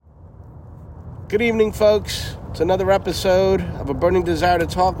Good evening, folks. It's another episode of A Burning Desire to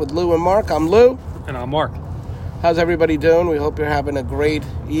Talk with Lou and Mark. I'm Lou. And I'm Mark. How's everybody doing? We hope you're having a great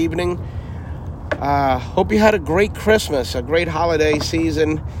evening. Hope you had a great Christmas, a great holiday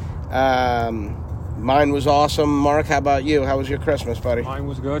season. Mine was awesome. Mark, how about you? How was your Christmas, buddy? Mine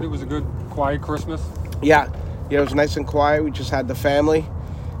was good. It was a good, quiet Christmas. Yeah, it was nice and quiet. We just had the family.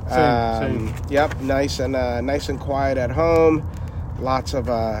 Same. Yep, nice and quiet at home. Lots of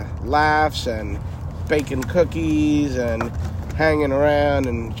laughs and baking cookies and hanging around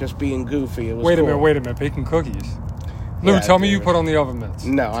and just being goofy. It was Wait a cool. minute. Baking cookies. Lou, tell me you put on the oven mitts.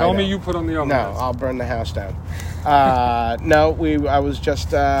 No, Tell me you put on the oven mitts. No, I'll burn the house down. I was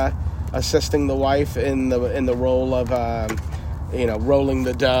just assisting the wife in the role of rolling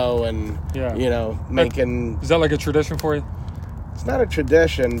the dough and making. Is that like a tradition for you? It's not a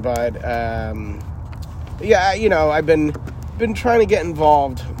tradition, but I've been trying to get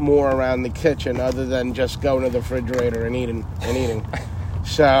involved more around the kitchen other than just going to the refrigerator and eating.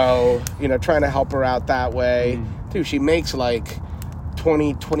 So, trying to help her out that way. Dude, she makes like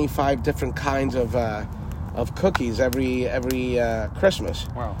 25 different kinds of cookies every Christmas.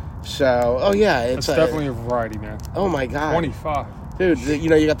 Wow. So, it's definitely a variety, man. Oh my God. 25. Dude,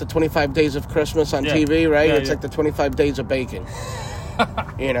 you got the 25 days of Christmas on TV, right? Yeah, it's like the 25 days of baking.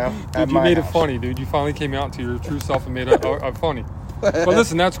 Dude, you made it funny, dude. You finally came out to your true self and made it funny. But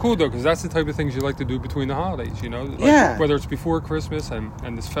listen, that's cool, though, because that's the type of things you like to do between the holidays, Yeah. Whether it's before Christmas and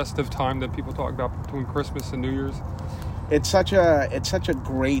this festive time that people talk about between Christmas and New Year's. It's such a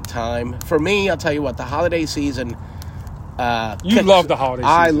great time. For me, I'll tell you what, the holiday season... You love the holiday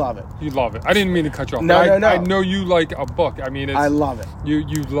season. I love it. You love it. I didn't mean to cut you off. No. I know you like a book. I mean, I love it.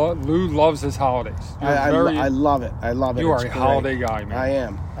 Lou loves his holidays. I love it. I love it. You are a holiday guy,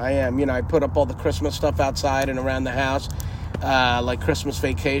 man. I am. I put up all the Christmas stuff outside and around the house, like Christmas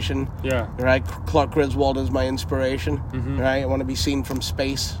Vacation. Yeah. Right. Clark Griswold is my inspiration. Mm-hmm. Right. I want to be seen from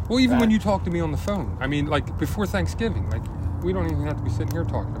space. Well, even when you talk to me on the phone, I mean, like before Thanksgiving, like we don't even have to be sitting here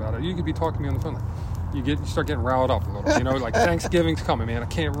talking about it. You could be talking to me on the phone. Like, you start getting riled up a little, like Thanksgiving's coming, man. I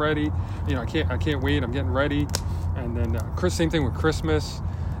can't ready, I can't wait. I'm getting ready, and then same thing with Christmas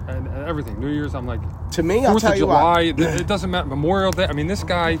and everything. New Year's, I'm like, to me, I'll tell you July, what. It doesn't matter. Memorial Day. I mean, this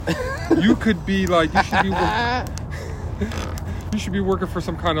guy, you could be like, you should be working for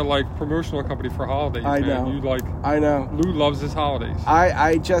some kind of like promotional company for holidays. I man. know. I know. Lou loves his holidays.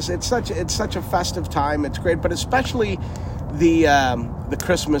 It's such a festive time. It's great, but especially the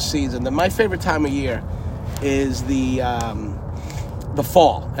Christmas season. My favorite time of year is the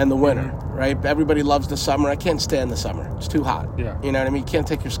fall and the winter, right? Everybody loves the summer. I can't stand the summer. It's too hot. Yeah. You know what I mean? You can't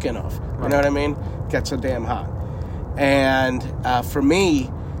take your skin off. Right. You know what I mean? It gets so damn hot. And for me,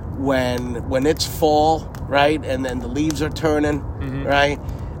 when it's fall, right, and then the leaves are turning, right,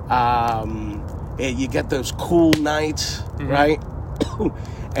 you get those cool nights, right?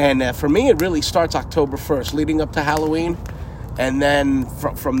 And for me, it really starts October 1st, leading up to Halloween. And then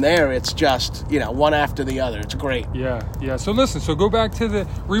from there, it's just, one after the other. It's great. Yeah. So listen, go back to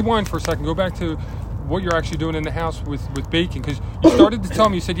rewind for a second. Go back to what you're actually doing in the house with baking. Because you started to tell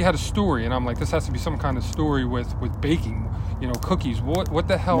me, you said you had a story. And I'm like, this has to be some kind of story with baking, cookies. What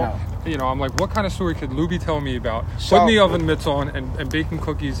the hell? No. I'm like, what kind of story could Lou be telling me about So, putting the oven mitts on and baking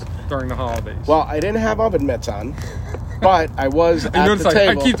cookies during the holidays? Well, I didn't have oven mitts on. But I was at the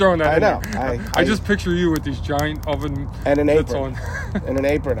table. I keep throwing that in know. there. I just picture you with these giant oven and an mitts apron on. and an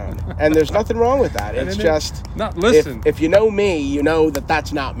apron on. And there's nothing wrong with that. It's just listen. If you know me, you know that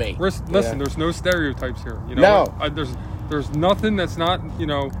that's not me. Listen, there's no stereotypes here. No. There's nothing that's not,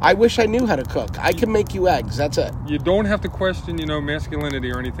 I wish I knew how to cook. I can make you eggs. That's it. You don't have to question,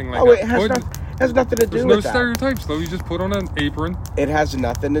 masculinity or anything like that. It has nothing to do with that. There's no stereotypes, though. You just put on an apron. It has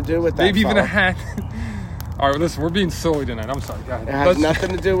nothing to do with that. Maybe even fella. a hat. All right, listen, we're being silly tonight. I'm sorry. Go ahead. It has nothing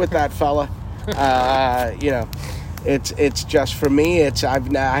to do with that, fella. It's just for me.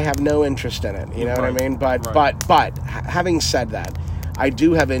 I have no interest in it. You know what I mean? But having said that, I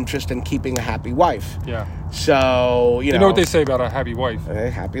do have interest in keeping a happy wife. Yeah. So you know what they say about a happy wife?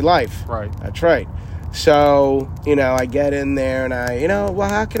 A happy life. Right. That's right. So I get in there and well,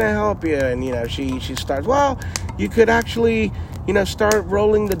 how can I help you? And she starts. Well, you could actually. Start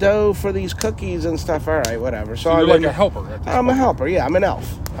rolling the dough for these cookies and stuff. All right, whatever. So you're like a helper. I'm a helper. Yeah, I'm an elf.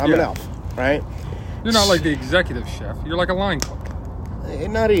 I'm an elf, right? You're not like the executive chef. You're like a line cook.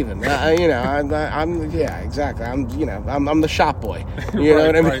 Not even. I'm. Yeah, exactly. I'm the shop boy. You know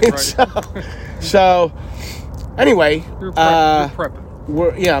what I mean? Right. So anyway, you're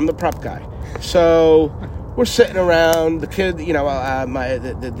prepping. I'm the prep guy. So we're sitting around. The kid,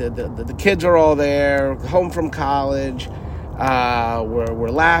 the kids are all there, home from college. We're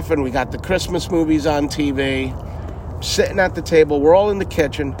laughing. We got the Christmas movies on TV. Sitting at the table. We're all in the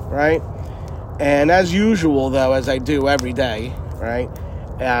kitchen, right? And as usual, though, as I do every day, right,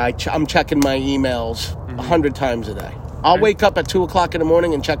 I'm checking my emails 100 times a day. I'll wake up at 2 o'clock in the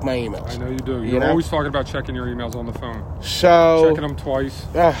morning and check my emails. I know you do. You're always talking about checking your emails on the phone. So checking them twice.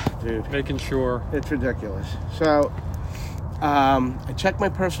 Dude. Making sure. It's ridiculous. So I check my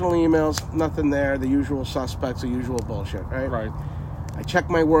personal emails. Nothing there. The usual suspects, the usual bullshit, right? Right. I check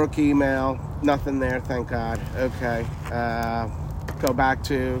my work email. Nothing there, thank God. Okay. Go back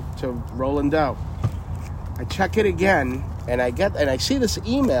to Roland Doe. I check it again, and I see this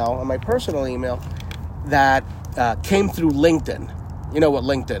email on my personal email that came through LinkedIn. You know what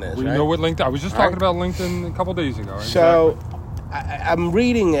LinkedIn is, right? You know what LinkedIn? I was just talking about LinkedIn a couple days ago. So I'm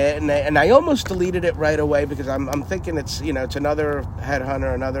reading it, and I almost deleted it right away because I'm thinking it's another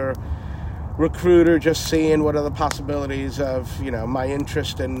headhunter, another recruiter, just seeing what are the possibilities of my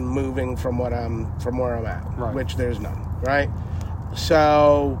interest in moving from where I'm at, right. Which there's none, right?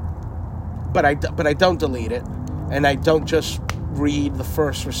 So, but I don't delete it, and I don't just read the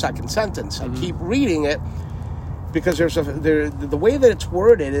first or second sentence. I keep reading it because the way that it's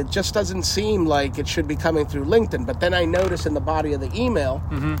worded, it just doesn't seem like it should be coming through LinkedIn. But then I notice in the body of the email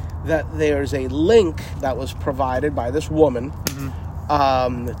that there's a link that was provided by this woman.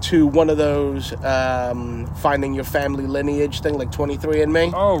 To one of those finding your family lineage thing, like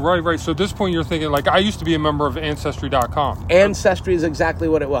 23andMe. Oh, right. So at this point, you're thinking, like, I used to be a member of Ancestry.com. Ancestry is exactly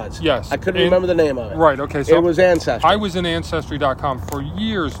what it was. Yes. I couldn't remember the name of it. Right, okay. So it was Ancestry. I was in Ancestry.com for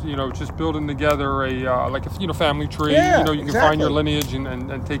years, just building together a family tree. Yeah, you can find your lineage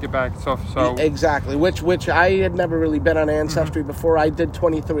and take it back and stuff. So exactly, which I had never really been on Ancestry before. I did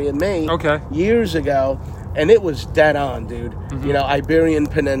 23andMe years ago. And it was dead on, dude. Iberian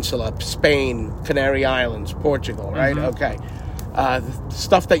Peninsula, Spain, Canary Islands, Portugal, right? Okay.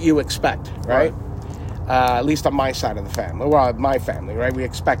 Stuff that you expect, right? At least on my side of the family. Well, my family, right? We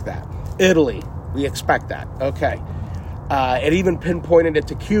expect that. Italy, we expect that. Okay. It even pinpointed it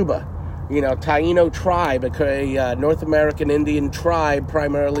to Cuba. Taino tribe, a North American Indian tribe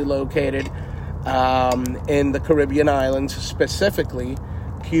primarily located in the Caribbean islands, specifically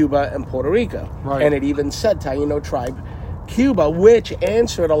Cuba and Puerto Rico. Right. And it even said Taino tribe Cuba, which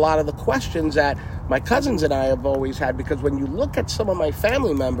answered a lot of the questions that my cousins and I have always had, because when you look at some of my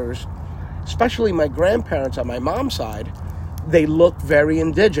family members, especially my grandparents on my mom's side, they look very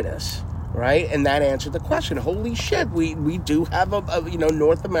indigenous, right? And that answered the question. Holy shit, we do have a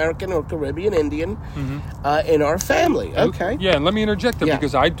North American or Caribbean Indian in our family. Okay. Yeah, and let me interject there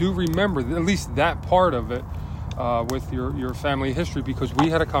because I do remember at least that part of it. With your family history, because we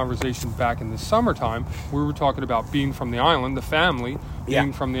had a conversation back in the summertime. We were talking about being from the island, the family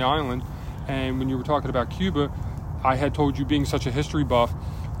being from the island, and when you were talking about Cuba, I had told you, being such a history buff,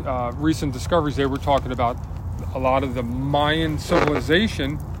 recent discoveries, they were talking about a lot of the Mayan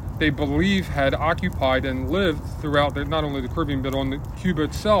civilization they believe had occupied and lived throughout not only the Caribbean but on the Cuba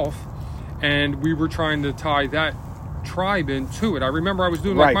itself, and we were trying to tie that tribe into it. I remember I was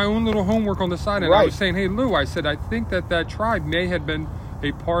doing my own little homework on the side, and I was saying, hey Lou, I said, I think that tribe may have been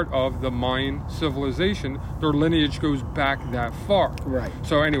a part of the Mayan civilization. Their lineage goes back that far. Right.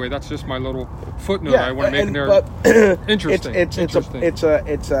 So anyway, that's just my little footnote I want to make there. Interesting. It's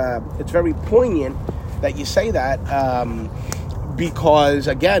very poignant that you say that, because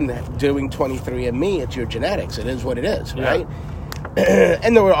again, doing 23andMe, it's your genetics. It is what it is, right?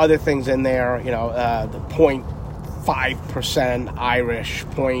 And there were other things in there, the 0.5% Irish,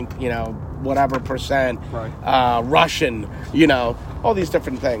 whatever percent, Russian, all these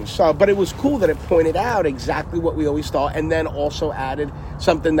different things. So, but it was cool that it pointed out exactly what we always thought, and then also added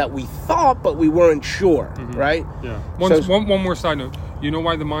something that we thought but we weren't sure, right? Yeah. One more side note. You know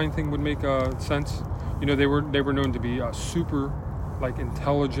why the Mayan thing would make sense? They were known to be super,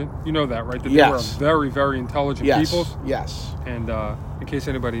 intelligent. You know that, right? That they were very, very intelligent peoples. Yes. And in case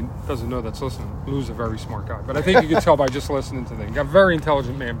anybody doesn't know that's listening, Lou's a very smart guy. But I think you can tell by just listening to them. A very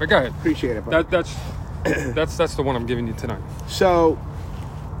intelligent man. But go ahead. Appreciate it, buddy. That's the one I'm giving you tonight. So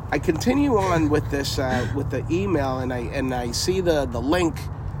I continue on with this with the email, and I see the link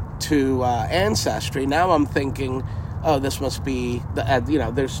to Ancestry. Now I'm thinking, oh, this must be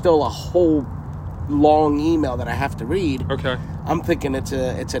there's still a whole long email that I have to read. Okay. I'm thinking it's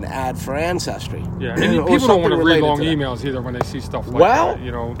an ad for Ancestry. Yeah, and people don't want to read long emails either when they see stuff like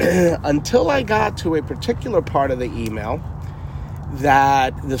that. Until I got to a particular part of the email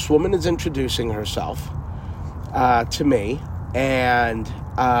that this woman is introducing herself to me, and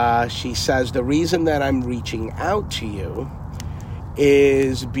she says, the reason that I'm reaching out to you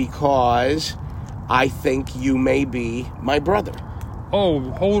is because I think you may be my brother. Oh,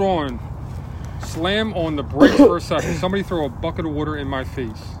 hold on. Slam on the brakes for a second. Somebody throw a bucket of water in my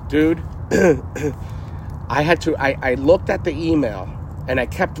face. Dude, I looked at the email, and I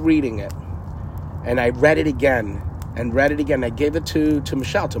kept reading it, and I read it again, and read it again. I gave it to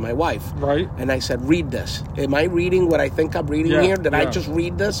Michelle, to my wife. Right. And I said, read this. Am I reading what I think I'm reading here? Did I just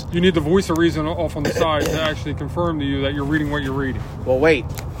read this? You need the voice of reason off on the side to actually confirm to you that you're reading what you're reading. Well, wait.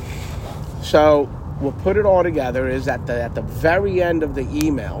 So we'll put it all together. Is at the very end of the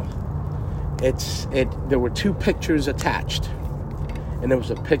email, there were two pictures attached. And there was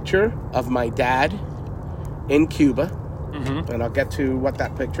a picture of my dad in Cuba. Mm-hmm. And I'll get to what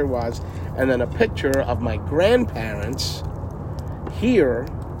that picture was. And then a picture of my grandparents here.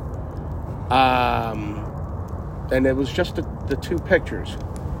 And it was just the two pictures.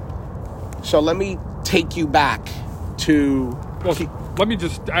 So let me take you back to... Well, let me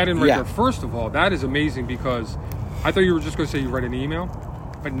just add in there. First of all, that is amazing because I thought you were just going to say you read an email.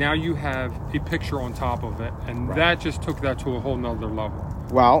 But now you have a picture on top of it. And that just took that to a whole nother level.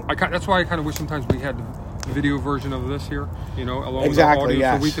 Well... that's why I kind of wish sometimes we had the video version of this here, along with the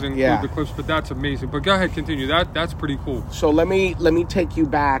audio, so we could include the clips. But that's amazing. But go ahead, continue. That's pretty cool. So let me take you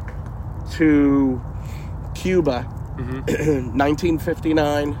back to Cuba,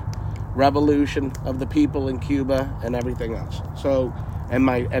 1959, revolution of the people in Cuba, and everything else. So, and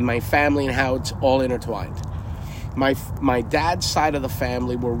my family and how it's all intertwined. My dad's side of the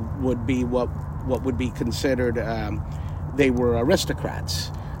family would be what would be considered. They were aristocrats,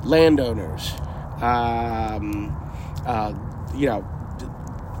 landowners.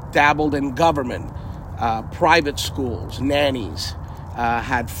 Dabbled in government, private schools, nannies,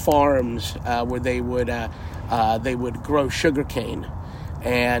 had farms where they would grow sugarcane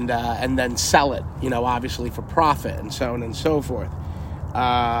and then sell it, obviously for profit and so on and so forth.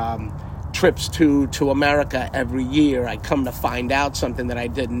 Trips to America every year. I come to find out something that I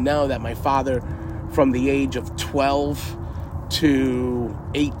didn't know, that my father, from the age of 12 to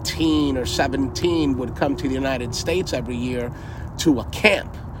 18 or 17, would come to the United States every year to a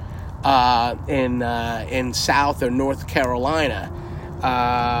camp in South or North Carolina.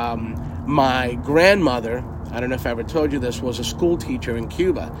 My grandmother, I don't know if I ever told you this, was a school teacher in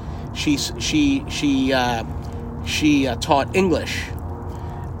Cuba. She taught English.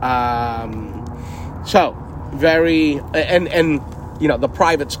 So very and the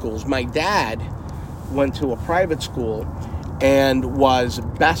private schools. My dad went to a private school and was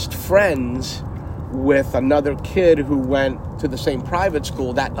best friends with another kid who went to the same private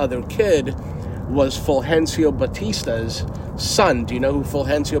school. That other kid was Fulgencio Batista's son. Do you know who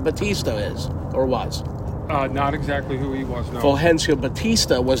Fulgencio Batista is, or was? Not exactly who he was, no. Fulgencio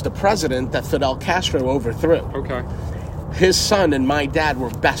Batista was the president that Fidel Castro overthrew. Okay. His son and my dad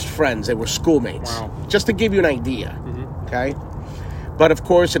were best friends. They were schoolmates. Wow. Just to give you an idea, okay? But, of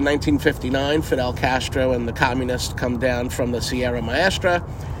course, in 1959, Fidel Castro and the communists come down from the Sierra Maestra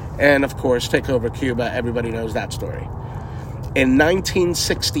and, of course, take over Cuba. Everybody knows that story. In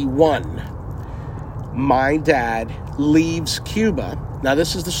 1961, my dad leaves Cuba. Now,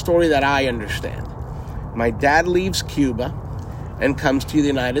 this is the story that I understand. My dad leaves Cuba and comes to the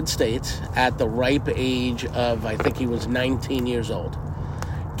United States at the ripe age of, I think he was 19 years old.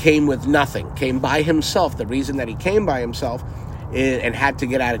 Came with nothing. Came by himself. The reason that he came by himself and had to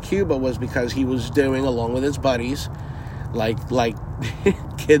get out of Cuba was because he was doing, along with his buddies, like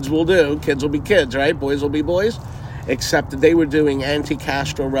kids will do. Kids will be kids, right? Boys will be boys. Except that they were doing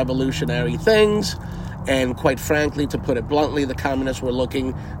anti-Castro revolutionary things. And quite frankly, to put it bluntly, the communists were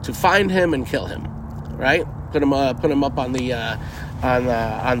looking to find him and kill him, right? Put him up on the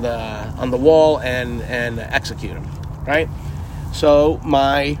wall and execute him, right? So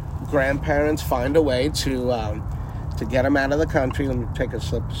my grandparents find a way to get him out of the country. Let me take a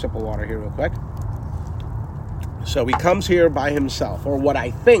sip of water here real quick. So he comes here by himself, or what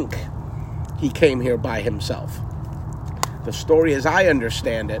I think he came here by himself. The story, as I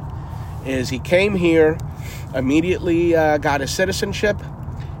understand it, is he came here, immediately got his citizenship,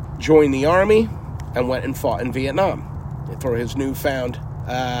 joined the army, and went and fought in Vietnam for his newfound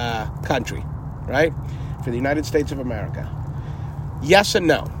country, right? For the United States of America. Yes and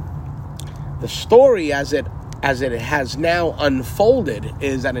no. The story as it has now unfolded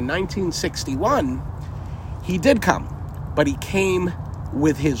is that in 1961, he did come, but he came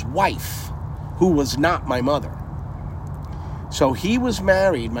with his wife, who was not my mother. So he was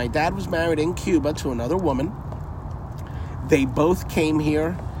married, my dad was married in Cuba to another woman. They both came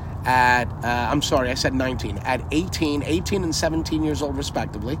here at, I'm sorry, I said 19, at 18 and 17 years old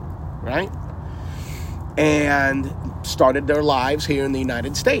respectively, right? And started their lives here in the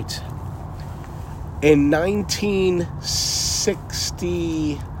United States. In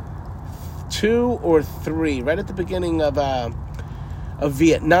 1962 or 3, right at the beginning of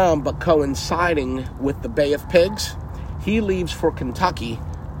Vietnam, but coinciding with the Bay of Pigs, he leaves for Kentucky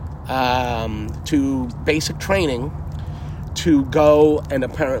to basic training to go and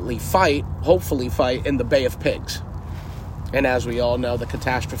apparently hopefully fight in the Bay of Pigs. And as we all know, the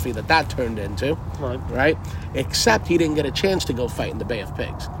catastrophe that turned into, right? Except he didn't get a chance to go fight in the Bay of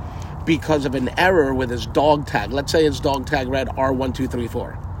Pigs because of an error with his dog tag. Let's say his dog tag read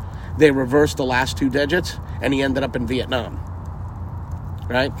R1234. They reversed the last 2 digits, and he ended up in Vietnam,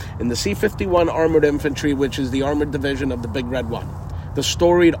 right? In the C-51 Armored Infantry, which is the armored division of the Big Red One, the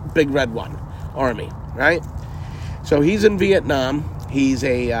storied Big Red One Army, right? So he's in Vietnam. He's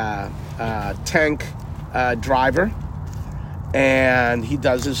a tank driver, and he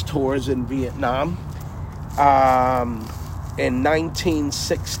does his tours in Vietnam. In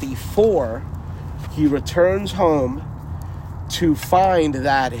 1964, he returns home to find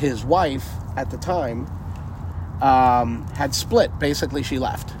that his wife, at the time, had split. Basically, she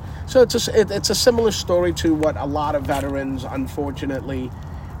left. So it's a similar story to what a lot of veterans, unfortunately,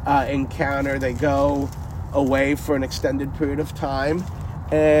 encounter. They go away for an extended period of time,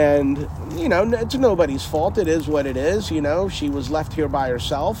 and, it's nobody's fault. It is what it is. She was left here by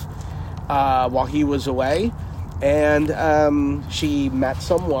herself while he was away, and she met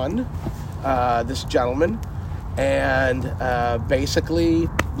someone, this gentleman, and basically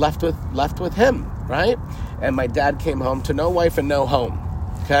left with him, right? And my dad came home to no wife and no home,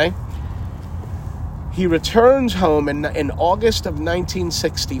 okay? He returns home in August of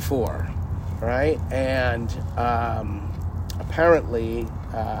 1964, right? And apparently,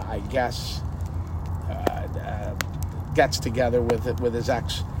 I guess, gets together with his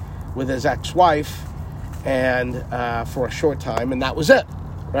ex-wife, and for a short time, and that was it,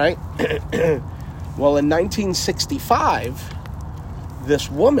 right? Well, in 1965, this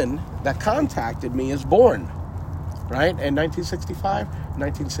woman that contacted me is born, right? In 1965,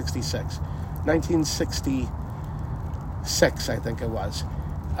 1966, 1966, I think it was.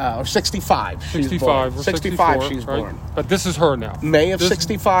 Or 65. 65. 65, she's right? born. But this is her now. May of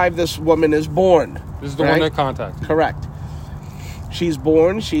 65, this woman is born. This is the right? one that contacted. Correct. She's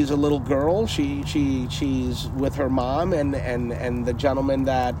born. She's a little girl. She's with her mom and the gentleman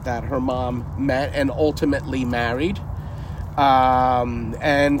that her mom met and ultimately married.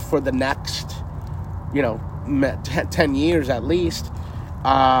 And for the next, 10 years at least,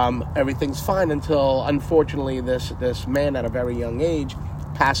 everything's fine until, unfortunately, this man at a very young age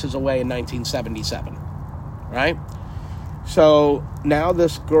passes away in 1977, right? So now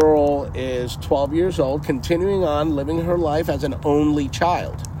this girl is 12 years old, continuing on living her life as an only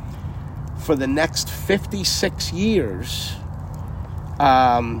child. For the next 56 years,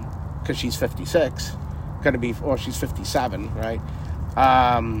 because she's 56, she's 57, right?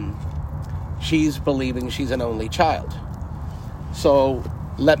 She's believing she's an only child. So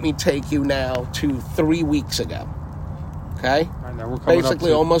let me take you now to 3 weeks ago, okay? Right, now we're coming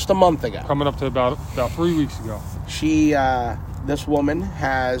basically almost a month ago. Coming up to about 3 weeks ago. She, this woman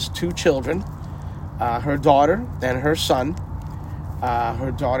has 2 children, her daughter and her son.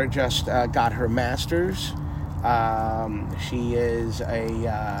 Her daughter just got her master's. She is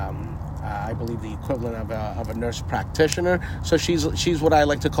I believe the equivalent of a nurse practitioner. So she's what I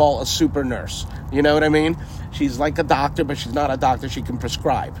like to call a super nurse. You know what I mean? She's like a doctor, but she's not a doctor. She can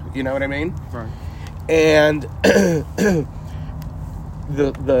prescribe. You know what I mean? Right. And the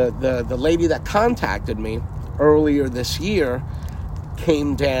lady that contacted me earlier this year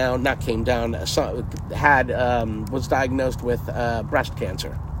was diagnosed with breast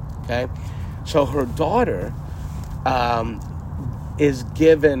cancer. Okay, so her daughter is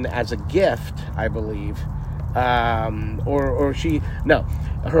given as a gift, I believe, her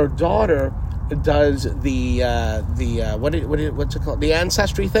daughter does what's it called, the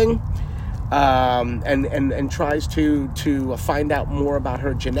ancestry thing, and tries to find out more about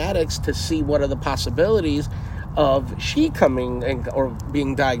her genetics to see what are the possibilities of she coming or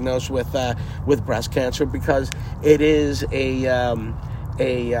being diagnosed with breast cancer, because it is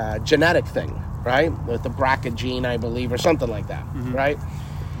a genetic thing, right? With the BRCA gene, I believe, or something like that, right?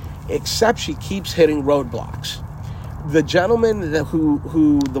 Except she keeps hitting roadblocks. The gentleman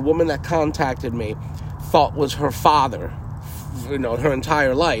who the woman that contacted me thought was her father, her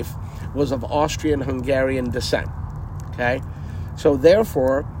entire life, was of Austrian-Hungarian descent, okay? So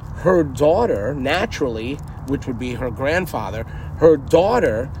therefore, her daughter, naturally, which would be her grandfather, her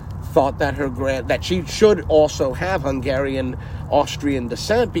daughter thought that that she should also have Hungarian-Austrian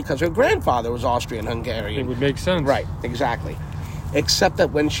descent because her grandfather was Austrian-Hungarian. It would make sense. Right, exactly. Except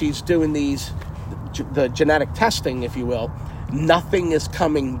that when she's doing these the genetic testing, if you will, nothing is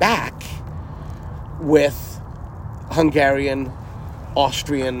coming back with Hungarian,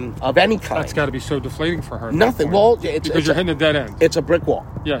 Austrian, of any kind. That's got to be so deflating for her. Nothing. Well, because you're hitting a dead end. It's a brick wall.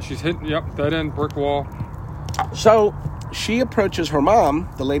 Yeah, she's hitting, dead end, brick wall. So she approaches her mom,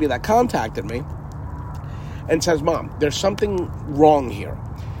 the lady that contacted me, and says, Mom, there's something wrong here.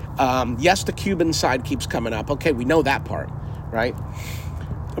 Yes, the Cuban side keeps coming up. Okay, we know that part, right?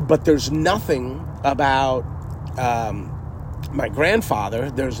 But there's nothing about my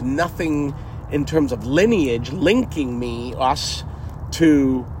grandfather. There's nothing in terms of lineage linking us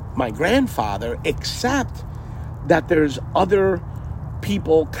to my grandfather, except that there's other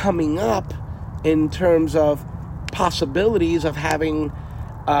people coming up in terms of possibilities of having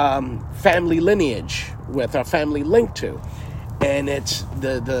family lineage with our family linked to, and it's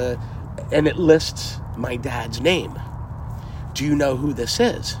and it lists my dad's name. Do you know who this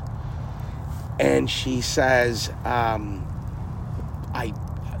is? And she says, I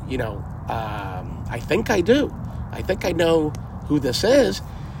think I do. I think I know who this is,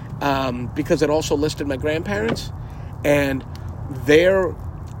 because it also listed my grandparents, and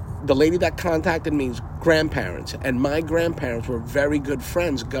the lady that contacted me's grandparents, and my grandparents were very good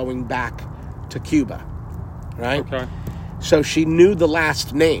friends going back to Cuba, right? Okay. So she knew the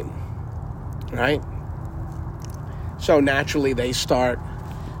last name, right? So naturally they start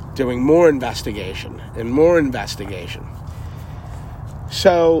doing more investigation and more investigation.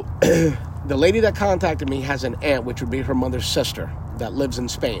 So the lady that contacted me has an aunt, which would be her mother's sister, that lives in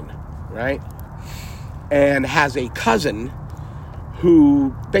Spain, right? And has a cousin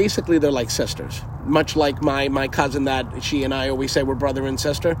who basically they're like sisters, much like my cousin that she and I always say we're brother and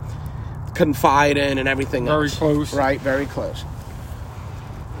sister, confide in and everything very else. Close. Right, very close.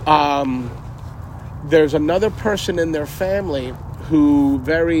 There's another person in their family who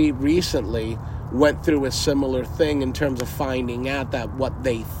very recently went through a similar thing in terms of finding out that what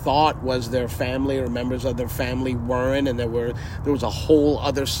they thought was their family or members of their family weren't, and there was a whole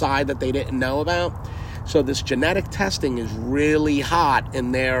other side that they didn't know about. So this genetic testing is really hot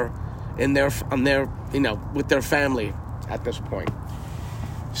with their family at this point.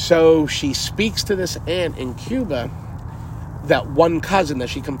 So she speaks to this aunt in Cuba, that one cousin that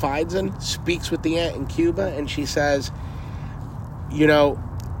she confides in, speaks with the aunt in Cuba, and she says,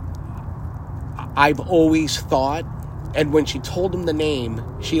 I've always thought, and when she told him the name,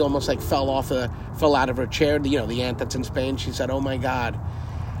 she almost like fell out of her chair. The aunt that's in Spain, she said, "Oh my God,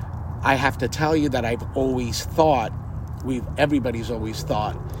 I have to tell you that I've always thought, everybody's always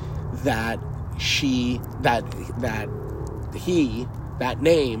thought that that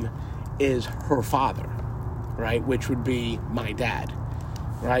name is her father, right? Which would be my dad,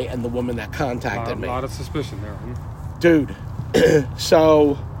 right? And the woman that contacted me. A lot of suspicion there, huh? Dude,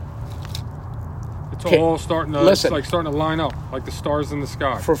 so it's all starting to line up like the stars in the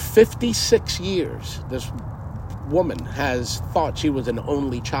sky. For 56 years, this woman has thought she was an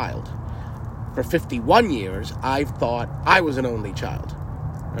only child. For 51 years, I've thought I was an only child,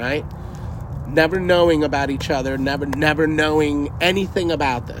 right? Never knowing about each other, never knowing anything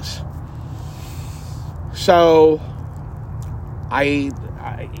about this. So I'm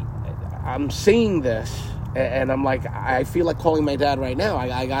seeing this, and I'm like, I feel like calling my dad right now.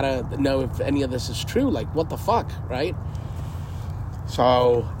 I gotta know if any of this is true. Like, what the fuck, right?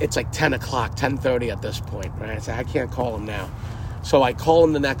 So it's like 10 o'clock, 10:30 at this point, right? I said, I can't call him now. So I call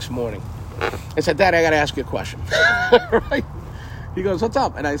him the next morning. I said, Dad, I gotta ask you a question. Right? He goes, what's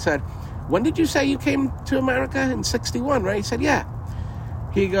up? And I said, when did you say you came to America? In 61, right? He said, yeah.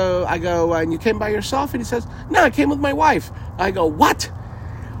 I go, and you came by yourself? And he says, no, I came with my wife. I go, what?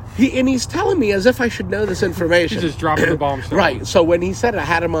 He's telling me as if I should know this information. He's just dropping the bombshell. Right. So when he said it, I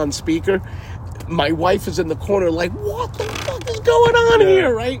had him on speaker. My wife is in the corner like, what the fuck is going on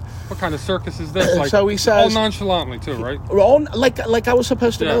here, right? What kind of circus is this? Like, so he says... all nonchalantly, too, right? All, like I was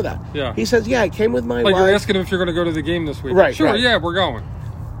supposed to know that. Yeah. He says, yeah, I came with my wife. Like you're asking him if you're going to go to the game this week. Right, sure, right. Yeah, we're going.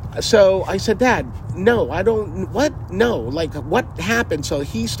 So I said, Dad, no, I don't, what? No, like, what happened? So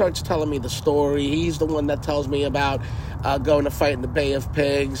he starts telling me the story. He's the one that tells me about going to fight in the Bay of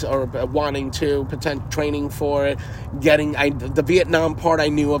Pigs, or wanting to, training for it, the Vietnam part I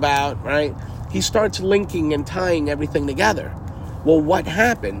knew about, right? He starts linking and tying everything together. Well, what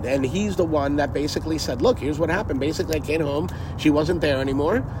happened? And he's the one that basically said, look, here's what happened. Basically, I came home. She wasn't there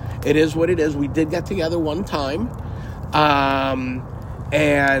anymore. It is what it is. We did get together one time.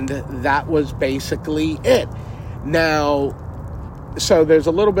 And that was basically it. Now, so there's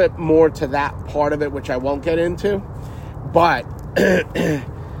a little bit more to that part of it, which I won't get into. But,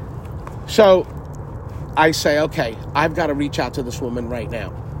 so I say, okay, I've got to reach out to this woman right now,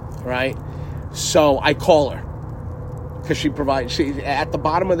 right? So I call her because she at the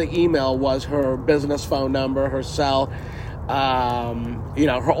bottom of the email was her business phone number, her cell,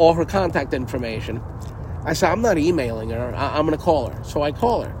 all her contact information. I said, I'm not emailing her. I'm going to call her. So I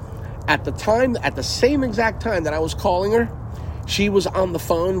call her. At the same exact time that I was calling her, she was on the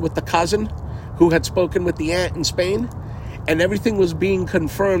phone with the cousin who had spoken with the aunt in Spain, and everything was being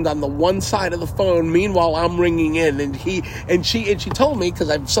confirmed on the one side of the phone. Meanwhile, I'm ringing in, and she told me, because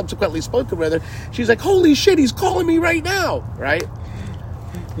I've subsequently spoken with her, she's like, holy shit, he's calling me right now, right?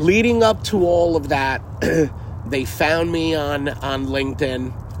 Leading up to all of that, they found me on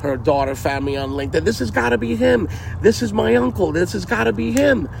LinkedIn. Her daughter found me on LinkedIn. This has got to be him. This is my uncle. This has got to be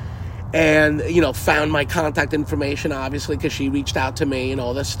him. And, found my contact information, obviously, because she reached out to me and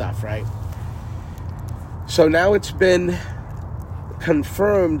all this stuff, right? So now it's been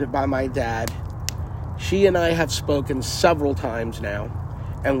confirmed by my dad. She and I have spoken several times now,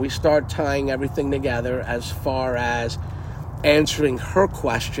 and we start tying everything together as far as answering her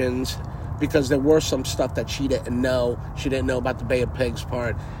questions, because there were some stuff that she didn't know. She didn't know about the Bay of Pigs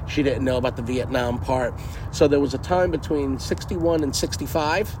part. She didn't know about the Vietnam part. So there was a time between 61 and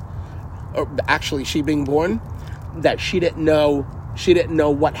 65, or actually she being born, that she didn't know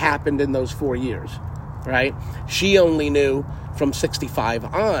what happened in those 4 years, right? She only knew from 65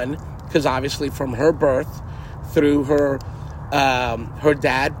 on, because obviously from her birth through her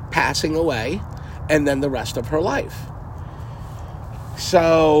dad passing away, and then the rest of her life.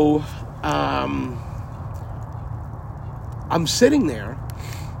 So I'm sitting there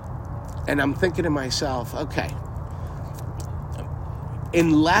and I'm thinking to myself, okay,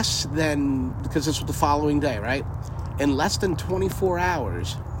 in less than, because this was the following day, right? In less than 24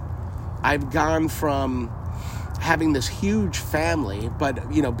 hours, I've gone from having this huge family, but,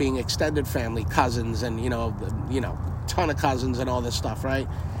 being extended family, cousins and, ton of cousins and all this stuff, right?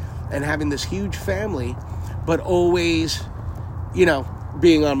 And having this huge family, but always,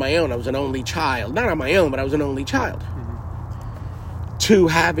 being on my own. I was an only child. Not on my own, but I was an only child. Mm-hmm. To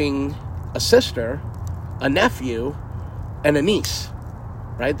having a sister, a nephew, and a niece,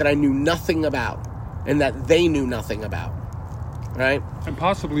 right? That I knew nothing about, and that they knew nothing about, right? And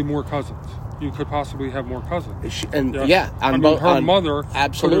possibly more cousins. You could possibly have more cousins. Her mother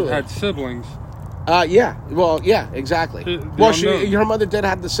absolutely could have had siblings. Exactly. Her mother did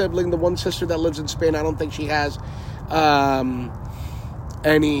have the sibling, the one sister that lives in Spain. I don't think she has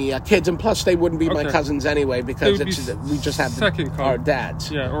any kids, and plus they wouldn't be my cousins anyway, because we just have our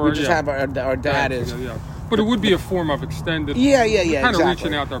dads. We just have our dad is. Yeah. But it would be a form of extended. Yeah. Kind exactly. of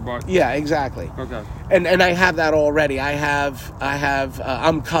reaching out their butt. Yeah, exactly. Okay. And I have that already.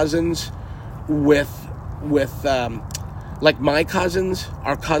 I'm cousins with like my cousins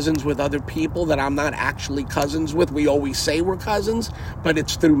are cousins with other people that I'm not actually cousins with. We always say we're cousins, but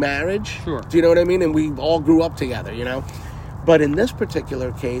it's through marriage. Sure. Do you know what I mean? And we all grew up together, But in this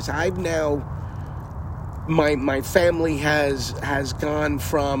particular case, I've now, my family has gone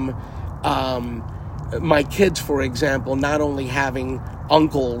from my kids, for example, not only having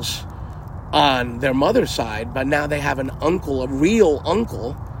uncles on their mother's side, but now they have an uncle, a real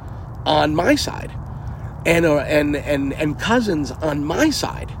uncle, on my side, and cousins on my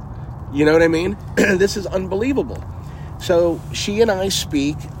side. You know what I mean? This is unbelievable. So she and I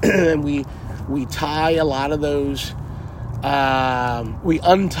speak, and we tie a lot of those. We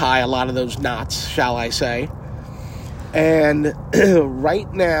untie a lot of those knots, shall I say. And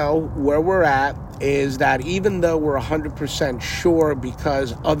right now, where we're at is that even though we're 100% sure,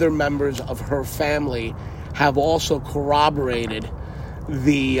 because other members of her family have also corroborated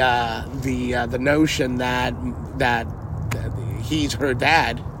the notion that he's her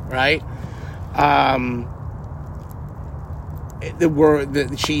dad, right? We're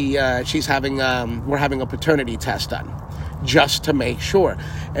having a paternity test done, just to make sure.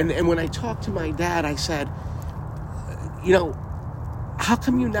 And when I talked to my dad, I said, how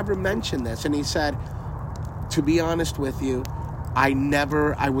come you never mentioned this? And he said, to be honest with you, I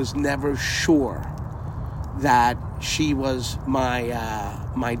was never sure that she was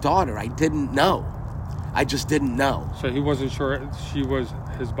my daughter. I didn't know. I just didn't know. So he wasn't sure she was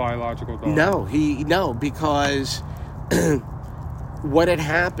his biological daughter? No, because what had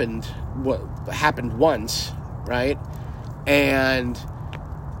happened once, right? And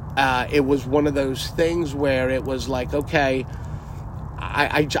it was one of those things where it was like, okay,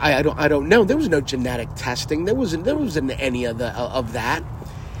 I don't know. There was no genetic testing. There wasn't any of that,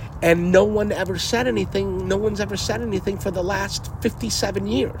 and no one ever said anything. No one's ever said anything for the last 57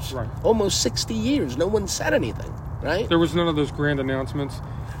 years, right? Almost 60 years. No one said anything, right? There was none of those grand announcements.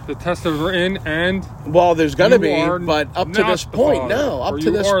 The test is in, and well, there's gonna be, are but up to not this the point, father, no. or Up to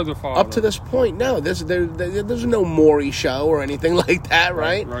you this, are the father. up to this point, no. There's no Maury show or anything like that,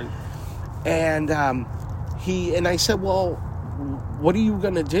 right? Right. And I said, well, what are you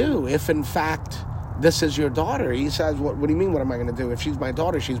gonna do if, in fact, this is your daughter? He says, what do you mean? What am I gonna do? If she's my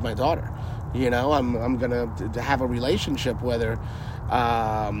daughter, she's my daughter. You know, I'm gonna have a relationship with her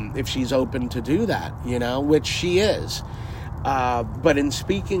if she's open to do that. You know, which she is. But in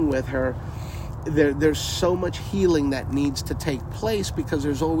speaking with her, there's so much healing that needs to take place, because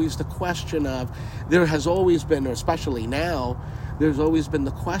there's always the question of, there has always been, or especially now, there's always been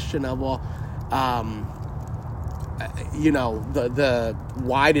the question of, well, you know, the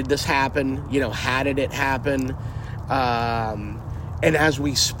why did this happen? You know, how did it happen? And as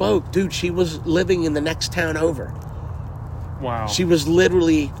we spoke, dude, she was living in the next town over. Wow. She was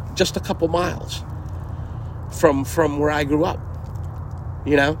literally just a couple miles from where I grew up.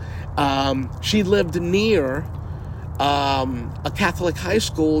 You know, she lived near a Catholic high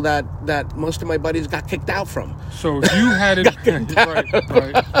school that most of my buddies got kicked out from. So if you had it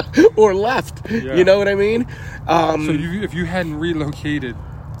right. Or left. Yeah. You know what I mean? If you hadn't relocated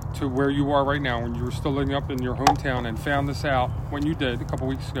to where you are right now, when you were still living up in your hometown and found this out when you did a couple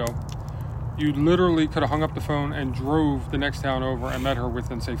weeks ago, you literally could have hung up the phone and drove the next town over and met her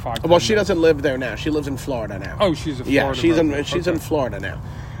within, say, 5 Well, she doesn't live there now. She lives in Florida now. Oh, she's a Florida Yeah, she's in Florida now.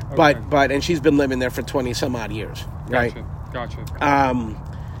 Okay. But and she's been living there for 20 some odd years, right? Gotcha.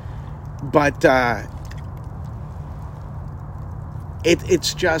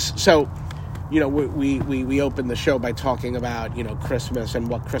 It's just so, you know, we opened the show by talking about, you know, Christmas and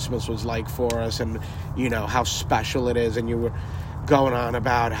what Christmas was like for us, and, you know, how special it is, and you were going on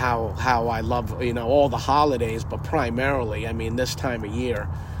about how I love, you know, all the holidays, but primarily, I mean, this time of year,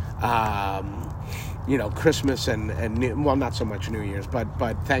 you know, Christmas and well, not so much New Year's, but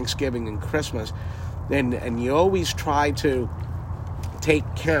Thanksgiving and Christmas, and you always try to take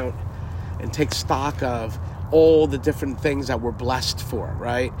count and take stock of all the different things that we're blessed for,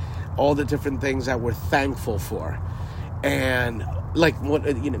 right? All the different things that we're thankful for. And like what,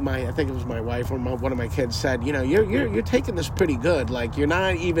 you know, I think it was my wife or one of my kids said, you know, you're taking this pretty good. Like, you're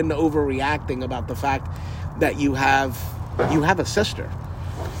not even overreacting about the fact that you have a sister.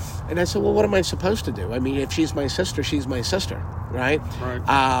 And I said, well, what am I supposed to do? I mean, if she's my sister, she's my sister, right? Right.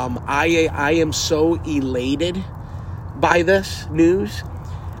 I am so elated by this news.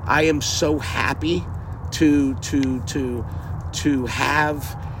 I am so happy to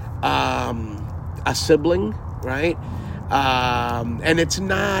have a sibling, right? And it's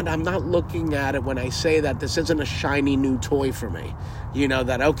not, I'm not looking at it when I say that this isn't a shiny new toy for me. You know,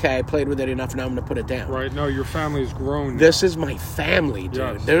 that, okay, I played with it enough, now I'm going to put it down. Right. No, your family's grown now. This is my family, dude.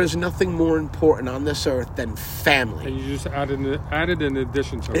 Yes. There is nothing more important on this earth than family. And you just added an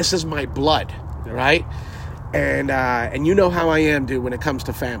addition to it. This is my blood, right? And you know how I am, dude, when it comes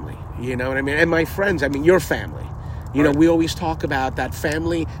to family. You know what I mean? And my friends, I mean, your family. You know, we always talk about that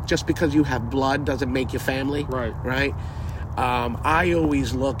family, just because you have blood doesn't make you family. Right? I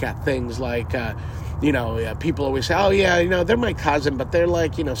always look at things like, you know, people always say, oh, yeah, you know, they're my cousin, but they're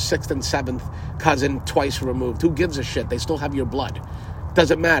like, you know, 6th and 7th cousin twice removed. Who gives a shit? They still have your blood.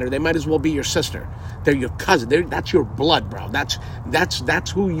 Doesn't matter. They might as well be your sister. They're your cousin. That's your blood, bro.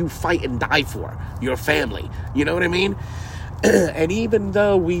 That's who you fight and die for. Your family. You know what I mean? And even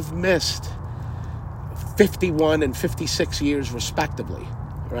though we've missed 51 and 56 years respectively,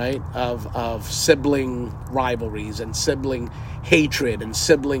 right, of sibling rivalries and sibling hatred and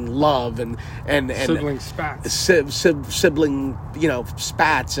sibling love and sibling spats, sibling, you know,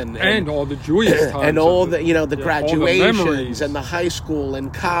 spats and all the joyous times and all the, you know, the graduations the and the high school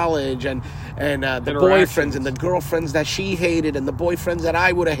and college and the boyfriends and the girlfriends that she hated and the boyfriends that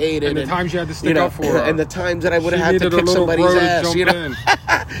I would have hated, and the times you had to stick up for her, and the times that I would have had to kick somebody's ass, you know.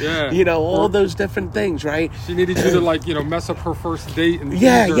 Yeah. You know, all those different things, right? She needed you to, like, you know, mess up her first date and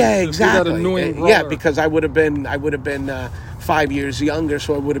exactly. That annoying brother. Yeah, because I would have been 5 years younger,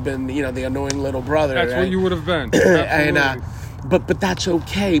 so I would have been, you know, the annoying little brother. That's right? what you would have been. And but that's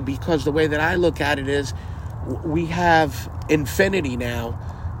okay, because the way that I look at it is, we have infinity now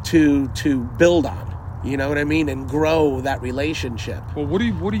to build on. You know what I mean? And grow that relationship. Well, what do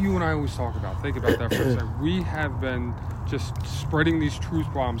you and I always talk about? Think about that for a second. We have been just spreading these truth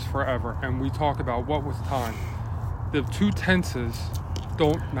bombs forever, and we talk about what was time. The 2 tenses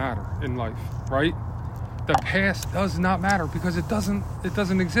don't matter in life, right? The past does not matter, because it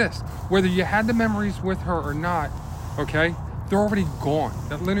doesn't exist. Whether you had the memories with her or not, okay, they're already gone.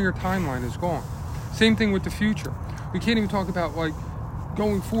 That linear timeline is gone. Same thing with the future. We can't even talk about, like,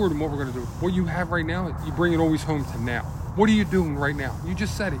 going forward and what we're going to do. What you have right now, you bring it always home to now. what are you doing right now? You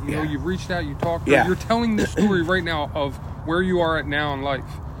just said it. You know, you've reached out, you talked to her. Yeah. You're telling the story right now of where you are at now in life.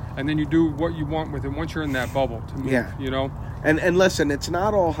 And then you do what you want with it once you're in that bubble to move, you know? And listen, it's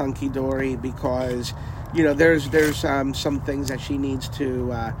not all hunky-dory because, you know, there's some things that she needs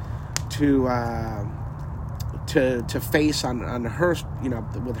to face on her, you know,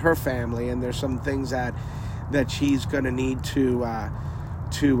 with her family, and there's some things that she's going to need to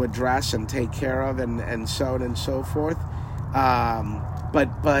address and take care of, and so on and so forth. But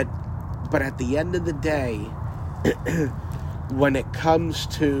at the end of the day, when it comes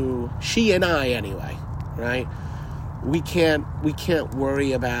to she and I anyway, right? We can't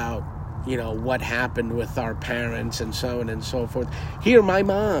worry about, you know, what happened with our parents and so on and so forth. Here, my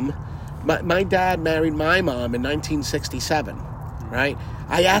mom, my dad married my mom in 1967, right?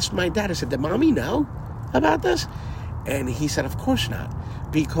 I asked my dad, I said, did Mommy know about this? And he said, of course not,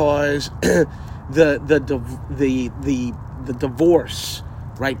 because the divorce,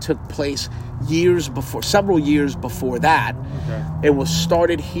 right, took place several years before that. Okay. It was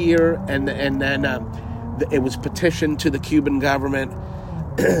started here, and then it was petitioned to the Cuban government,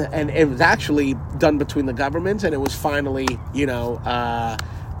 and it was actually done between the governments, and it was finally, you know,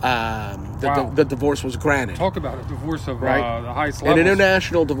 the divorce was granted. Talk about a divorce of right? The highest levels. An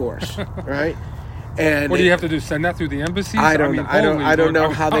international divorce, right? And what do you have to do? Send that through the embassies? I don't know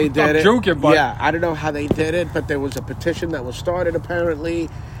how they did it. I'm joking, but I don't know how they did it, but there was a petition that was started apparently,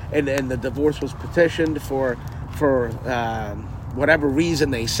 and the divorce was petitioned for whatever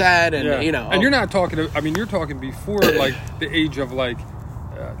reason they said, and you know. And you're not talking. I mean, you're talking before like the age of like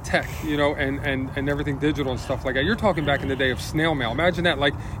tech, you know, and everything digital and stuff like that. You're talking back in the day of snail mail. Imagine that.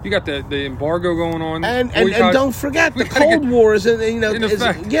 Like you got the embargo going on, and don't forget the Cold War is, you know, in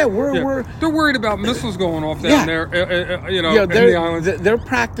effect. We're they're worried about missiles going off down there, you know, in the islands. They're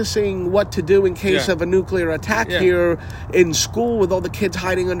practicing what to do in case of a nuclear attack here in school, with all the kids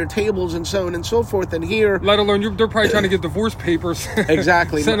hiding under tables and so on and so forth. And here, let alone they're probably trying to get divorce papers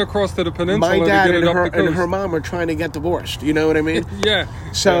exactly sent across to the peninsula. My dad to get and her mom are trying to get divorced. You know what I mean?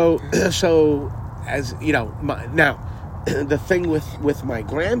 So as you know, now the thing with my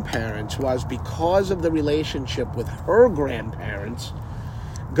grandparents was, because of the relationship with her grandparents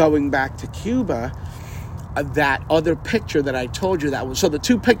going back to Cuba, that other picture that I told you, that was, so the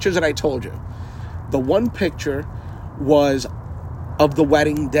two pictures that I told you, the one picture was of the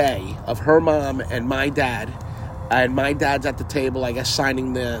wedding day of her mom and my dad, and my dad's at the table, I guess,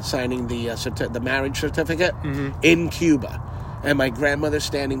 signing the marriage certificate in Cuba. And my grandmother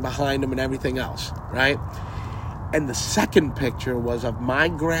standing behind him and everything else, right? And the second picture was of my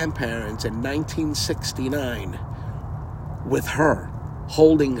grandparents in 1969 with her,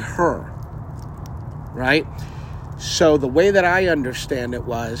 holding her, right? So the way that I understand it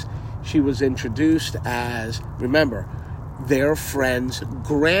was, she was introduced as, remember, their friend's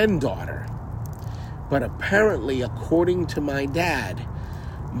granddaughter. But apparently, according to my dad,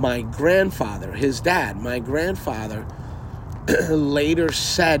 my grandfather later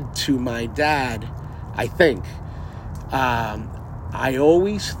said to my dad, I think, I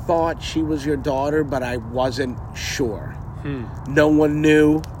always thought she was your daughter, but I wasn't sure. No one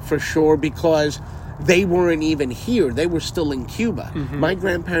knew for sure because they weren't even here. They were still in Cuba. My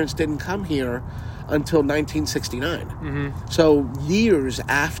grandparents didn't come here until 1969. So years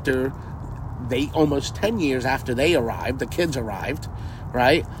after almost 10 years after they arrived, the kids arrived,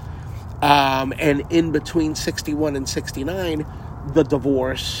 right? And in between 61 and 69, the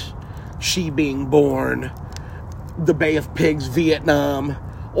divorce, she being born, the Bay of Pigs, Vietnam,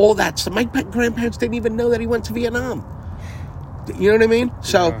 all that. So my grandparents didn't even know that he went to Vietnam. You know what I mean?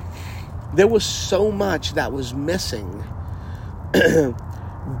 So there was so much that was missing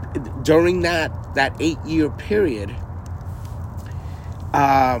during that 8-year period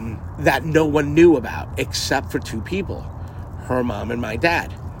that no one knew about except for two people, her mom and my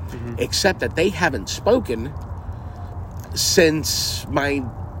dad. Except that they haven't spoken since my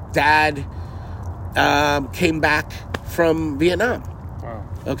dad came back from Vietnam. Wow.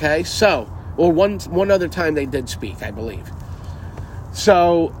 Okay, so, or one other time they did speak, I believe.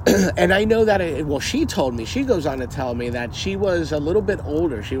 So, and I know that, she told me, she goes on to tell me that she was a little bit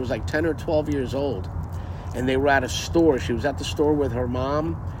older. She was like 10 or 12 years old. And they were at a store. She was at the store with her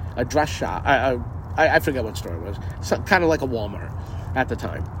mom, a dress shop. I forget what store it was. Kind of like a Walmart at the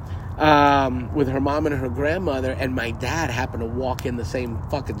time. With her mom and her grandmother, and my dad happened to walk in the same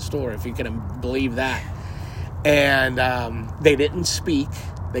fucking store, if you can believe that. And they didn't speak.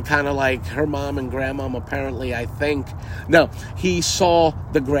 They kind of like, her mom and grandmom apparently, I think. No, he saw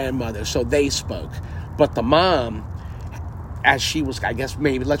the grandmother, so they spoke. But the mom as she was, I guess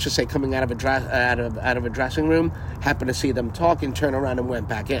maybe let's just say coming out of a dressing room, happened to see them talking, turned around and went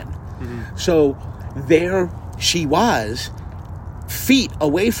back in. So there she was, feet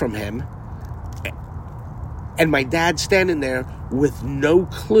away from him, and my dad standing there with no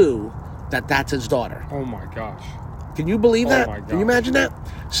clue that that's his daughter. Oh my gosh! Can you believe that? My gosh. Can you imagine that?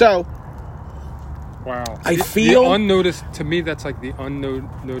 So, wow. I feel the unnoticed. To me, that's like the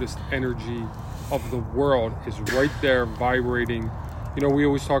unnoticed energy of the world is right there, vibrating. You know, we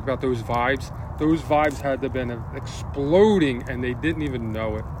always talk about those vibes. Those vibes had to have been exploding, and they didn't even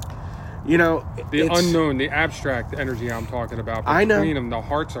know it. You know, the unknown, the abstract energy I'm talking about. Between I know. them, the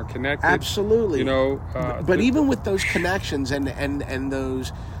hearts are connected. Absolutely. You know, but even with those connections and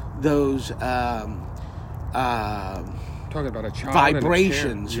those talking about a child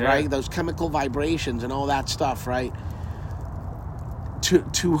vibrations, and a right? Those chemical vibrations and all that stuff, right?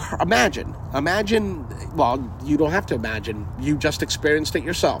 To imagine. Well, you don't have to imagine. You just experienced it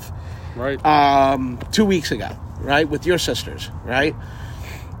yourself, right? 2 weeks ago, right, with your sisters, right?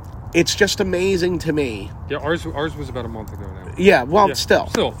 It's just amazing to me. Yeah, ours was about a month ago now. Yeah, well, still,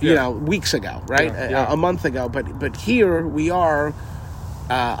 yeah. You know, weeks ago, right? Yeah. A month ago, but here we are,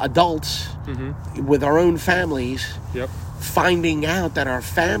 adults with our own families. Yep. Finding out that our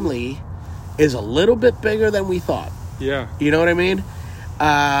family is a little bit bigger than we thought. Yeah. You know what I mean?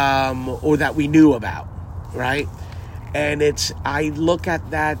 Or that we knew about, right? And I look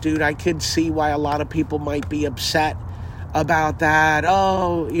at that, dude, I could see why a lot of people might be upset about that.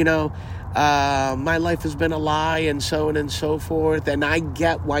 Oh, you know, my life has been a lie and so on and so forth. And I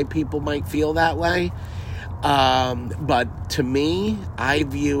get why people might feel that way. But to me, I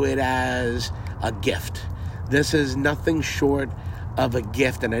view it as a gift. This is nothing short of a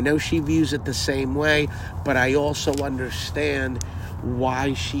gift. And I know she views it the same way, but I also understand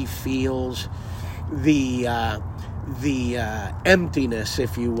why she feels the emptiness,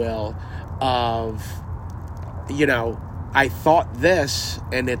 if you will, of, you know, I thought this,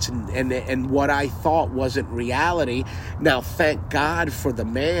 and what I thought wasn't reality. Now, thank God for the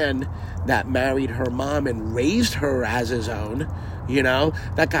man that married her mom and raised her as his own. You know,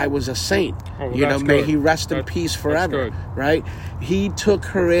 that guy was a saint. Oh, you know, good. may he rest in peace forever. Right? He took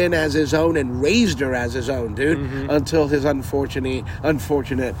her in as his own and raised her as his own, dude, until his unfortunate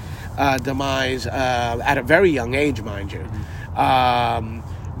demise at a very young age, mind you.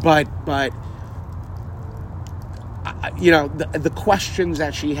 But you know, the questions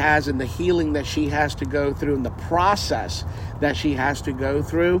that she has and the healing that she has to go through and the process that she has to go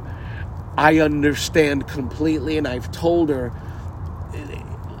through, I understand completely. And I've told her,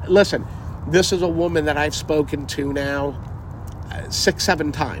 listen, this is a woman that I've spoken to now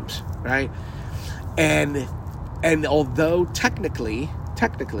 6-7 times, right? And although technically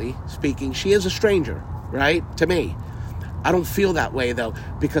speaking, she is a stranger, right, to me, I don't feel that way, though,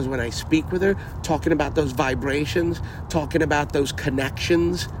 because when I speak with her, talking about those vibrations, talking about those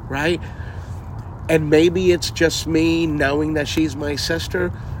connections, right? And maybe it's just me knowing that she's my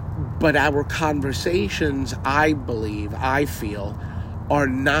sister, but our conversations, I feel, are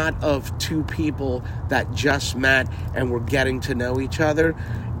not of two people that just met and were getting to know each other.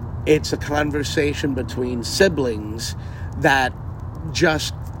 It's a conversation between siblings that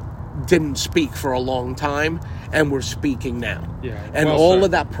just didn't speak for a long time and we're speaking now. Yeah, and well all said.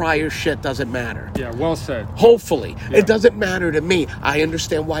 of that prior shit doesn't matter. Yeah, well said. Hopefully. Yeah. It doesn't matter to me. I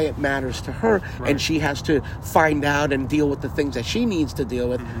understand why it matters to her, Right. and she has to find out and deal with the things that she needs to deal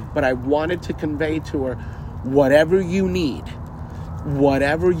with. But I wanted to convey to her, whatever you need,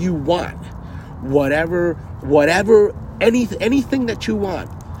 whatever you want, whatever anything that you want,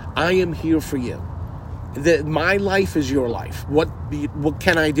 I am here for you. My life is your life. What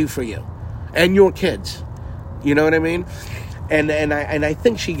can I do for you and your kids? You know what I mean? And I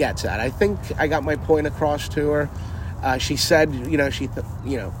think she gets that. I think I got my point across to her. She said, you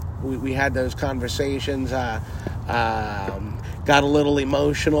know, we had those conversations. Got a little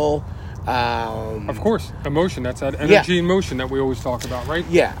emotional. Of course, emotion. That's that energy and motion that we always talk about, right?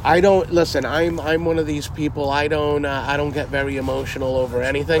 Yeah, I don't listen. I'm one of these people. I don't get very emotional over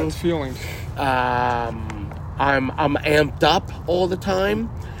anything. That's feelings. I'm amped up all the time.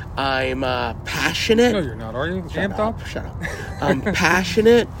 I'm passionate. No, you're not, are you? Shut Amped up. up? Shut up. I'm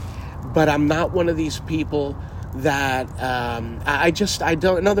passionate, but I'm not one of these people that I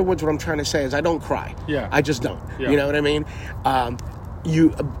don't. In other words, what I'm trying to say is I don't cry. Yeah. I just don't. Yeah. You know what I mean?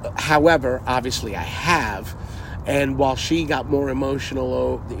 However, obviously I have, and while she got more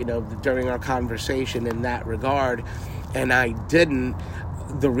emotional, you know, during our conversation in that regard, and I didn't,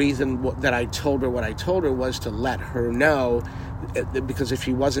 the reason that I told her what I told her was to let her know, because if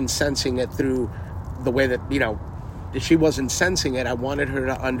she wasn't sensing it through the way that, you know, she wasn't sensing it. I wanted her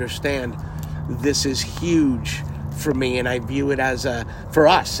to understand this is huge for me, and I view it as for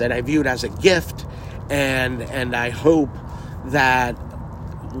us, and I view it as a gift, and I hope that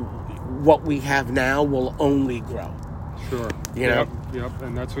what we have now will only grow. Sure. You know? Yep,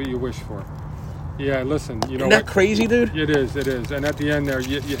 and that's what you wish for. Yeah, listen, you know, isn't that crazy, dude? It is. And at the end there,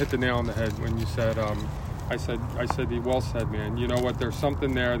 you hit the nail on the head when you said, I said, you well said, man. You know what? There's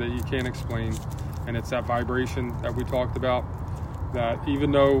something there that you can't explain, and it's that vibration that we talked about. That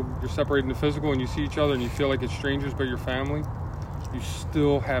even though you're separated in the physical and you see each other and you feel like it's strangers but you're family, you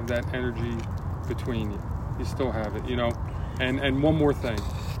still have that energy between you. You still have it, you know. And one more thing,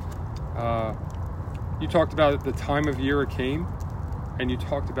 you talked about the time of year it came, and you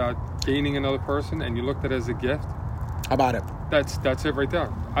talked about gaining another person, and you looked at it as a gift. How about it? That's it right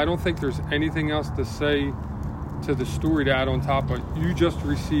there. I don't think there's anything else to say to the story to add on top, but you just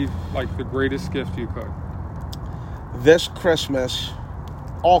received like the greatest gift you could. This Christmas,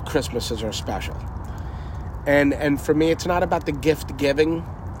 all Christmases are special, and for me, it's not about the gift giving.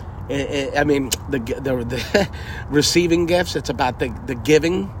 The receiving gifts. It's about the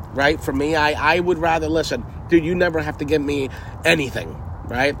giving, right? For me, I would rather, listen, dude, you never have to give me anything,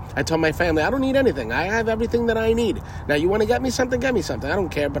 right? I tell my family, I don't need anything. I have everything that I need. Now, you want to get me something? Get me something. I don't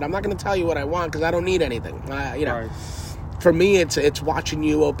care, but I'm not going to tell you what I want because I don't need anything. Right. For me, it's watching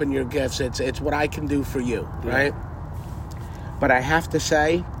you open your gifts. It's what I can do for you, right? But I have to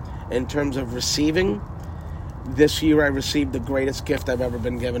say, in terms of receiving, this year I received the greatest gift I've ever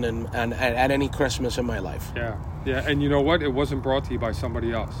been given at any Christmas in my life. Yeah, and you know what? It wasn't brought to you by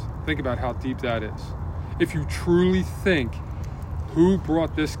somebody else. Think about how deep that is. If you truly think who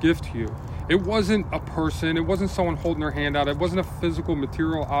brought this gift to you, it wasn't a person, it wasn't someone holding their hand out, it wasn't a physical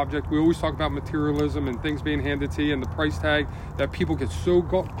material object. We always talk about materialism and things being handed to you and the price tag that people get so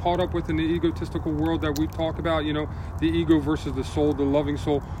caught up with in the egotistical world that we talk about, you know, the ego versus the soul, the loving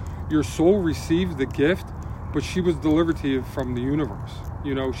soul. Your soul received the gift, but she was delivered to you from the universe.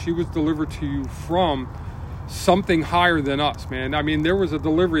 You know, she was delivered to you from something higher than us, man. I mean, there was a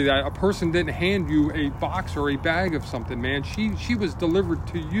delivery that a person didn't hand you a box or a bag of something, man. She was delivered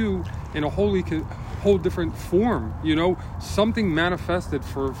to you in a whole different form, you know. Something manifested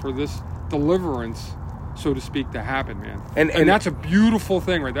for this deliverance, so to speak, to happen, man. And that's a beautiful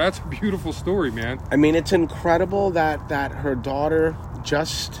thing, right? That's a beautiful story, man. I mean, it's incredible that her daughter,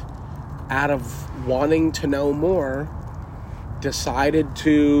 just out of wanting to know more, decided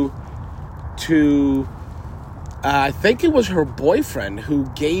to I think it was her boyfriend who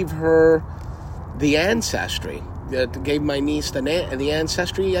gave her the ancestry, gave my niece the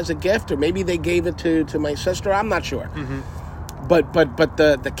ancestry as a gift, or maybe they gave it to my sister. I'm not sure. Mm-hmm. But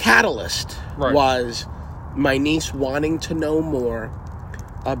the catalyst was my niece wanting to know more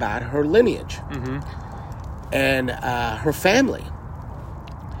about her lineage and her family.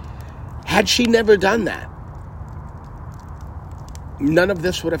 Had she never done that, none of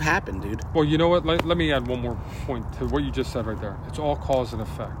this would have happened, dude. Well, you know what? Let me add one more point to what you just said right there. It's all cause and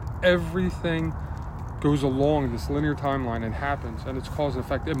effect. Everything goes along this linear timeline and happens, and it's cause and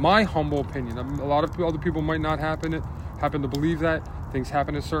effect. In my humble opinion, a lot of other people might not happen to believe that. Things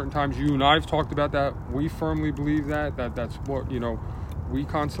happen at certain times. You and I have talked about that. We firmly believe that's what, you know, we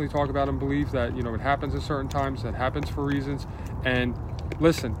constantly talk about and believe that, you know, it happens at certain times, that happens for reasons. And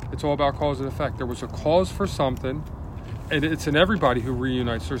listen, it's all about cause and effect. There was a cause for something, and it's in everybody who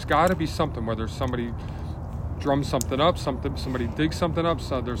reunites. There's got to be something, whether somebody drums something up, somebody digs something up,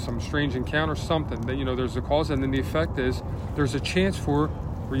 so there's some strange encounter, something that, you know, there's a cause, and then the effect is there's a chance for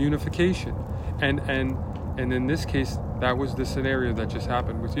reunification. And in this case, that was the scenario that just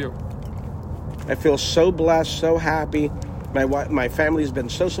happened with you. I feel so blessed, so happy. My family's been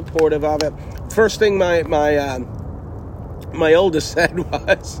so supportive of it. First thing my oldest said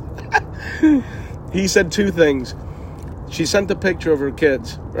was, he said two things. She sent a picture of her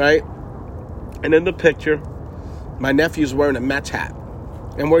kids, right? And in the picture, my nephew's wearing a Mets hat.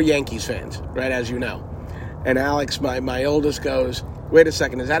 And we're Yankees fans, right, as you know. And Alex, my oldest, goes, wait a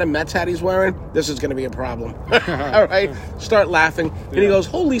second, is that a Mets hat he's wearing? This is going to be a problem. All right? Start laughing. And he goes,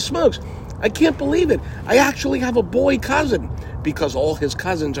 holy smokes, I can't believe it. I actually have a boy cousin, because all his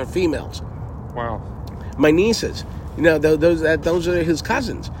cousins are females. Wow. My nieces, you know, those are his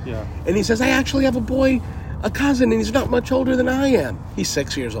cousins. Yeah. And he says, I actually have a cousin, and he's not much older than I am. He's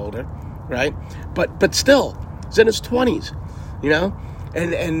 6 years older, right? But still, he's in his 20s, you know?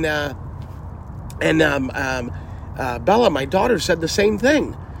 And Bella, my daughter, said the same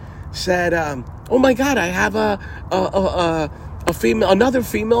thing. Said, oh my God, I have another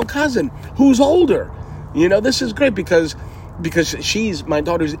female cousin who's older. You know, this is great because because my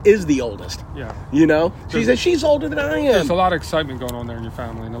daughter is the oldest. Yeah. You know, she's older than I am. There's a lot of excitement going on there in your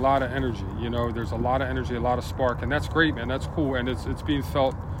family, and a lot of energy. You know, there's a lot of energy, a lot of spark, and that's great, man. That's cool, and it's being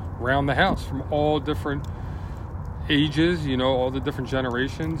felt around the house from all different ages. You know, all the different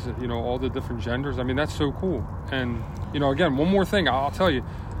generations. You know, all the different genders. I mean, that's so cool. And you know, again, one more thing I'll tell you.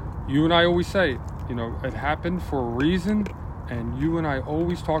 You and I always say, you know, it happened for a reason, and you and I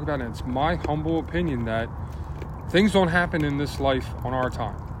always talk about it. And it's my humble opinion that things don't happen in this life on our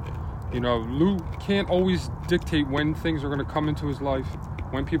time. You know, Lou can't always dictate when things are going to come into his life,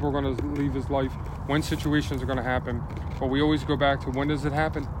 when people are going to leave his life, when situations are going to happen. But we always go back to, when does it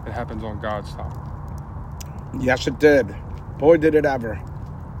happen? It happens on God's time. Yes, it did. Boy, did it ever.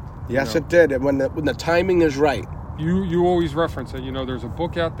 Yes, it did. And when the timing is right. You always reference it. You know, there's a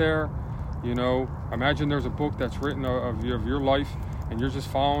book out there. You know, imagine there's a book that's written of your life, and you're just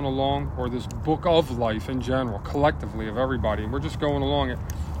following along, or this book of life in general, collectively of everybody, and we're just going along it,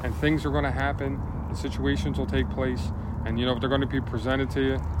 and things are going to happen, and situations will take place, and you know, they're going to be presented to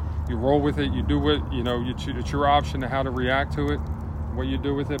you. You roll with it, you do it, you know, it's your option to how to react to it, what you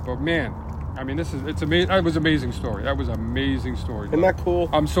do with it. But man, I mean, it's amazing. That was an amazing story. That was an amazing story. Isn't that cool?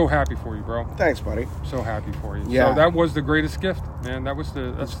 I'm so happy for you, bro. Thanks, buddy. So happy for you. Yeah. So that was the greatest gift, man. That's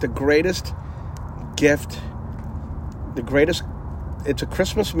the greatest gift. It's a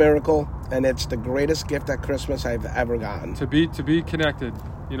Christmas miracle, and it's the greatest gift at Christmas I've ever gotten. To be connected,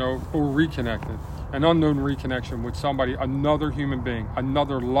 you know, or reconnected, an unknown reconnection with somebody, another human being,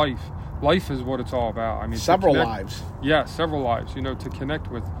 another life. Life is what it's all about. I mean, several lives. Yeah, several lives. You know, to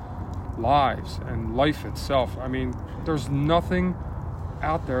connect with lives and life itself. I mean, there's nothing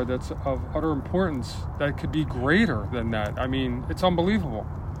out there that's of utter importance that could be greater than that. I mean, it's unbelievable.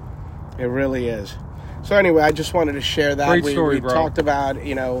 It really is. So anyway, I just wanted to share that. Great story, we bro. Talked about,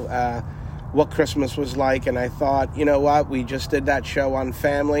 you know, what Christmas was like, and I thought, you know what, we just did that show on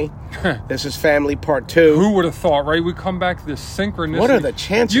family. This is family part 2. Who would have thought, right? We come back to this synchronicity. What are the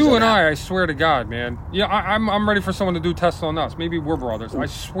chances You of and that? I swear to God, man. Yeah, I'm ready for someone to do tests on us. Maybe we're brothers. I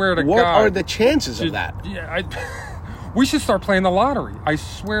swear to God. What are the chances of that? Yeah, we should start playing the lottery. I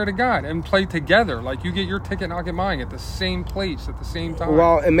swear to God, and play together. Like, you get your ticket and I'll get mine at the same place at the same time.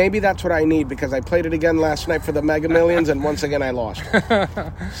 Well, and maybe that's what I need, because I played it again last night for the Mega Millions, and once again I lost.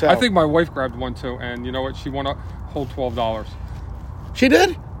 So I think my wife grabbed one too, and you know what? She won a whole $12. She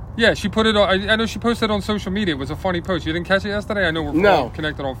did? Yeah, she put it on. I know she posted on social media. It was a funny post. You didn't catch it yesterday? I know we're all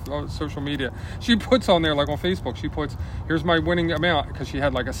connected on social media. She puts on there, like on Facebook, she puts, here's my winning amount, because she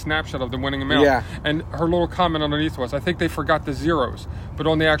had like a snapshot of the winning amount. Yeah. And her little comment underneath was, I think they forgot the zeros, but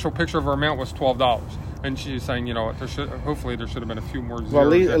on the actual picture of her amount was $12. And she's saying, you know, hopefully there should have been a few more zeros.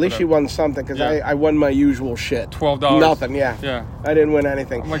 Well, at least she won something, because I won my usual shit. $12. Nothing, yeah. Yeah. I didn't win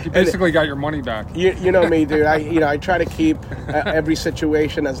anything. Like, you basically got your money back. You know me, dude. I try to keep every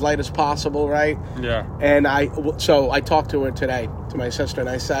situation as light as possible, right? Yeah. And I talked to her today, to my sister, and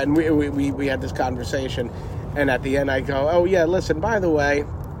I said, and we had this conversation, and at the end I go, oh yeah, listen, by the way,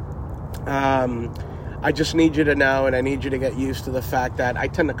 I just need you to know, and I need you to get used to the fact that I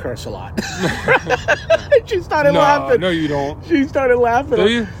tend to curse a lot. She started laughing. No, you don't. She started laughing. Do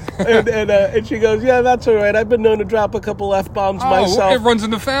you? and she goes, yeah, that's all right. I've been known to drop a couple F-bombs myself. It runs in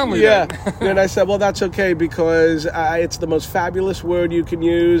the family. Yeah. Then. And I said, well, that's okay, because it's the most fabulous word you can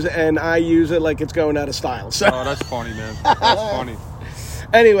use, and I use it like it's going out of style. So. Oh, that's funny, man. That's funny.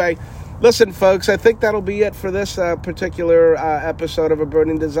 Anyway, listen, folks, I think that'll be it for this particular episode of A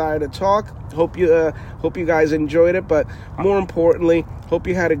Burning Desire to Talk. Hope you guys enjoyed it, but more importantly, hope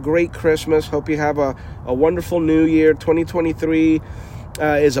you had a great Christmas. Hope you have a wonderful New Year. 2023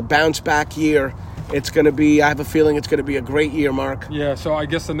 is a bounce-back year. It's going to be, I have a feeling it's going to be a great year, Mark. Yeah, so I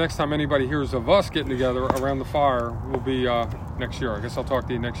guess the next time anybody hears of us getting together around the fire will be next year. I guess I'll talk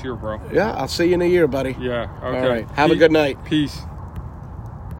to you next year, bro. Yeah, I'll see you in a year, buddy. Yeah, okay. All right. Have a good night. Peace.